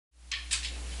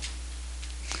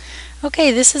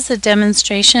Okay, this is a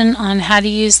demonstration on how to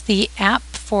use the app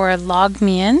for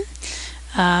LogMeIn.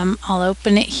 I'll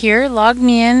open it here.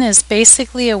 LogMeIn is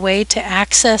basically a way to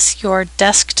access your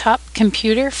desktop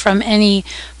computer from any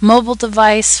mobile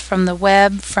device, from the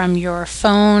web, from your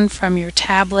phone, from your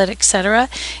tablet, etc.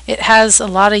 It has a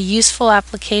lot of useful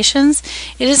applications.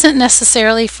 It isn't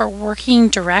necessarily for working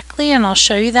directly, and I'll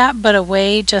show you that, but a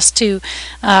way just to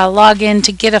log in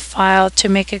to get a file, to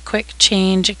make a quick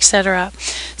change, etc.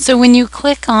 So when you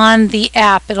click on the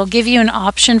app, it'll give you an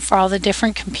option for all the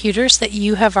different computers that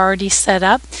you have already set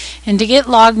up. And to get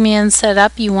LogMeIn set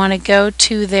up, you want to go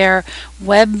to their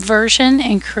web version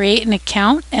and create an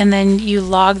account, and then you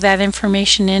log that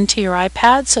information into your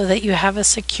iPad so that you have a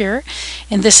secure.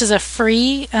 And this is a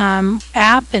free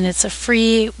app, and it's a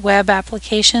free web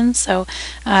application, so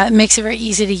it makes it very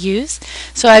easy to use.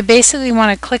 So I basically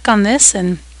want to click on this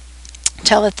and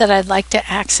tell it that I'd like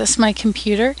to access my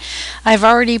computer. I've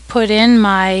already put in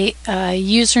my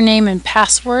username and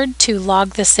password to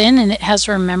log this in, and it has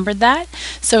remembered that.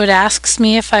 So it asks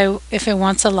me if it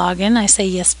wants a login. I say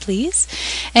yes please,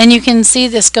 and you can see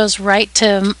this goes right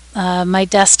to my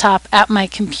desktop at my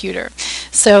computer.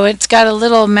 So it's got a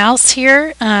little mouse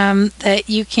here that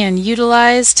you can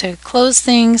utilize to close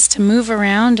things, to move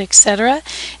around, etc.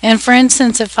 And for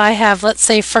instance, if I have, let's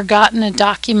say, forgotten a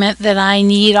document that I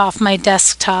need off my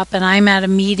desktop and I'm at a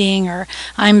meeting or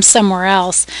I'm somewhere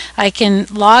else, I can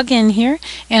log in here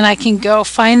and I can go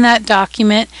find that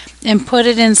document and put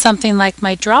it in something like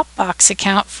my Dropbox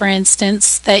account, for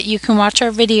instance, that you can watch our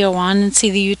video on and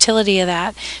see the utility of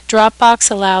that.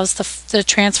 Dropbox allows the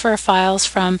transfer of files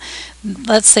from,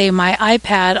 let's say, my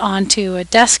iPad onto a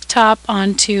desktop,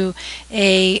 onto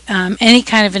a any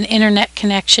kind of an internet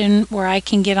connection where I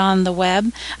can get on the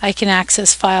web. I can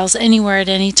access files anywhere at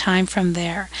any time from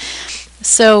there.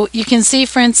 So you can see,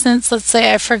 for instance, let's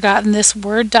say I've forgotten this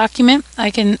Word document. I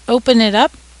can open it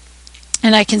up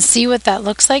and I can see what that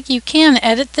looks like. You can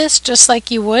edit this just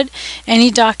like you would any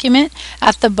document.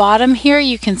 At the bottom here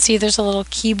you can see there's a little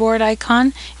keyboard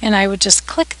icon, and I would just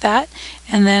click that,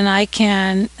 and then I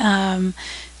can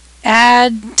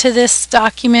add to this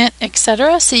document,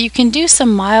 etc. So you can do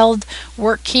some mild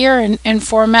work here and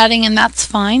formatting, and that's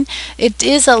fine. It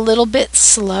is a little bit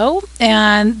slow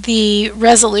and the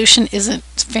resolution isn't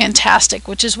fantastic,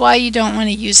 which is why you don't want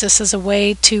to use this as a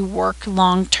way to work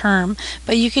long term,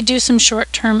 but you could do some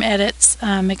short-term edits,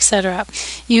 etc.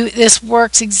 This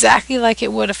works exactly like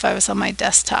it would if I was on my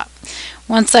desktop.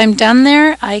 Once I'm done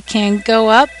there, I can go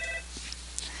up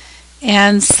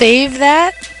and save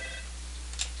that.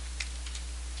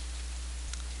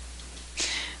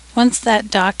 Once that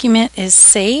document is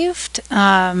saved,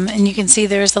 and you can see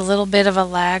there's a little bit of a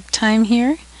lag time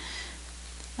here,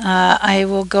 I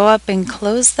will go up and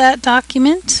close that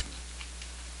document.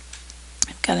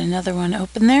 I've got another one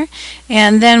open there,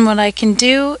 and then what I can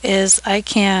do is I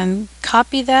can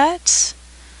copy that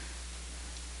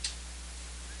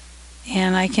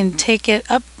and I can take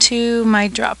it up to my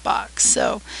Dropbox.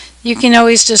 So you can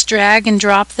always just drag and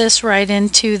drop this right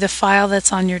into the file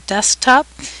that's on your desktop.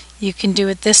 You can do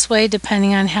it this way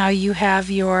depending on how you have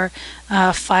your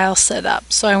file set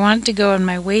up. So I want it to go in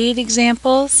my weight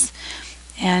examples,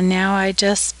 and now I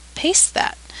just paste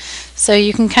that. So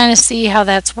you can kind of see how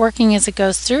that's working as it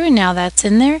goes through, and now that's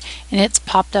in there and it's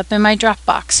popped up in my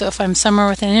Dropbox. So if I'm somewhere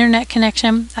with an internet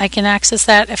connection, I can access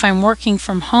that. If I'm working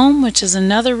from home, which is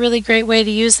another really great way to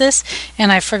use this,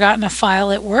 and I've forgotten a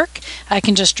file at work, I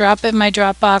can just drop it in my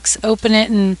Dropbox, open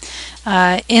it, and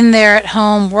in there at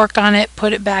home, work on it,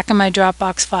 put it back in my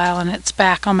Dropbox file, and it's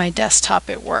back on my desktop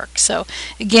at work. So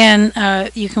again,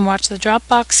 you can watch the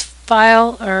Dropbox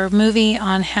file or movie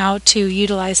on how to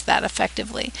utilize that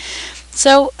effectively.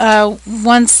 So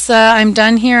once I'm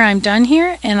done here,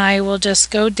 and I will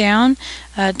just go down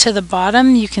to the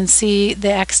bottom. You can see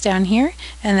the X down here,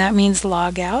 and that means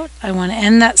log out. I want to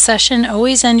end that session.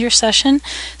 Always end your session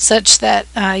such that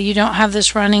you don't have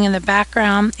this running in the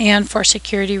background, and for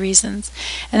security reasons.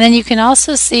 And then you can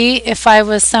also see if I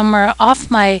was somewhere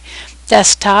off my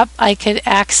desktop, I could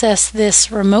access this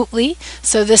remotely.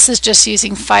 So this is just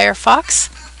using Firefox.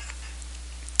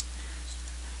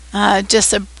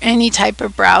 Just any type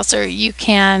of browser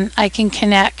I can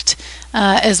connect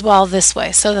as well this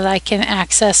way, so that I can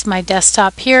access my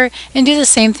desktop here and do the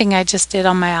same thing I just did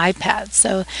on my iPad.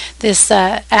 So this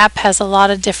app has a lot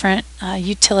of different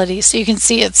utilities. So you can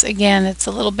see it's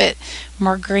a little bit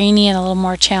more grainy and a little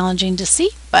more challenging to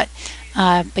see, but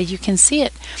you can see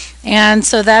it. And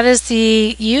so that is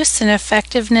the use and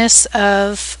effectiveness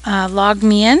of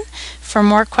LogMeIn. For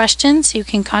more questions, you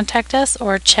can contact us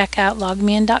or check out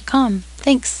logmein.com.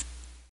 Thanks.